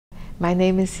My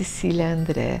name is Cecilia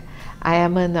André. I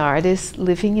am an artist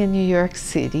living in New York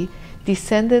City,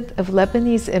 descendant of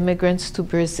Lebanese immigrants to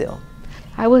Brazil.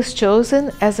 I was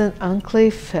chosen as an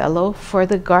Enclave Fellow for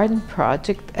the Garden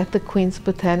Project at the Queen's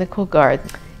Botanical Garden.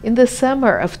 In the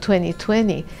summer of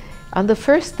 2020, on the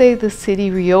first day the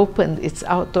city reopened its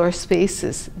outdoor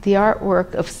spaces, the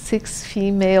artwork of 6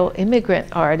 female immigrant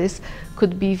artists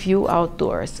could be viewed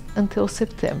outdoors until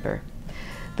September.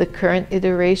 The current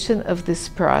iteration of this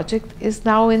project is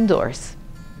now indoors.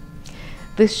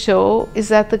 This show is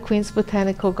at the Queen's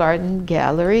Botanical Garden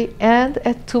Gallery and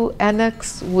at 2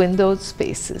 annex windowed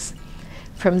spaces.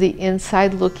 From the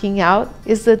Inside Looking Out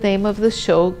is the name of the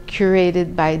show,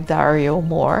 curated by Dario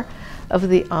Moore of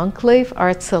the Enclave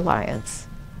Arts Alliance.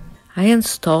 I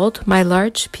installed my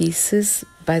large pieces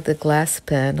by the glass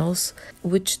panels,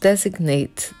 which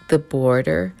designate the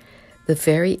border, the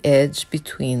very edge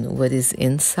between what is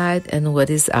inside and what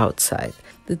is outside.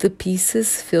 The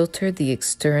pieces filter the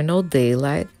external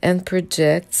daylight and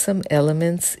project some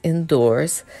elements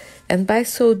indoors, and by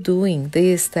so doing,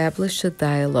 they establish a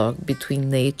dialogue between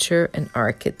nature and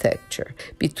architecture,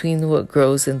 between what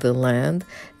grows in the land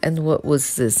and what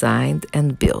was designed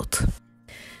and built.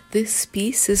 This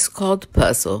piece is called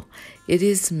Puzzle. It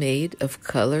is made of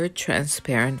colored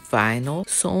transparent vinyl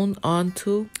sewn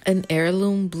onto an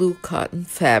heirloom blue cotton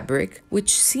fabric,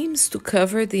 which seems to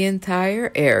cover the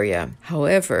entire area.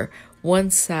 However,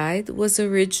 one side was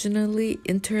originally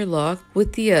interlocked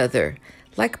with the other,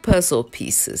 like puzzle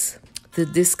pieces. The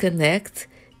disconnect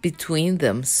between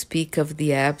them speak of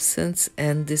the absence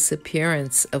and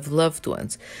disappearance of loved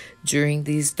ones during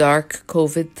these dark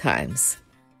COVID times.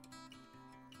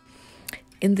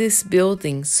 In this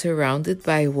building, surrounded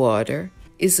by water,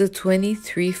 is a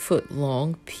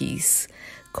 23-foot-long piece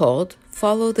called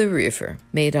Follow the River.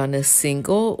 Made on a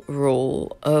single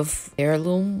roll of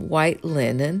heirloom white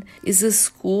linen is a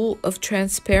school of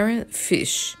transparent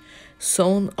fish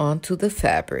sewn onto the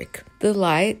fabric. The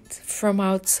light from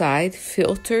outside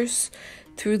filters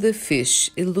through the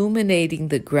fish, illuminating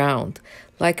the ground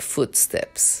like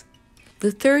footsteps.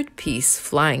 The third piece,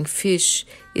 Flying Fish,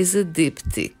 is a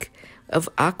diptych of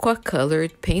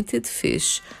aqua-colored painted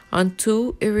fish on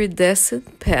 2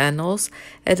 iridescent panels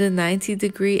at a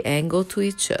 90-degree angle to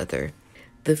each other.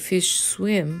 The fish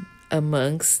swim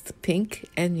amongst pink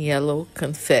and yellow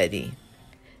confetti.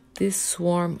 This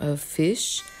swarm of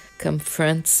fish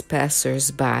confronts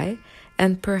passers-by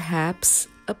and perhaps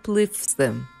uplifts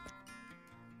them.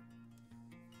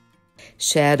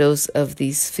 Shadows of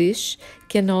these fish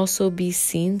can also be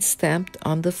seen stamped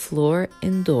on the floor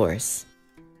indoors.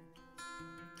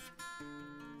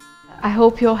 I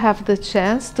hope you'll have the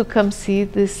chance to come see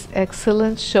this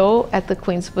excellent show at the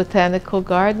Queen's Botanical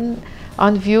Garden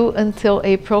on view until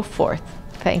April 4th.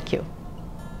 Thank you.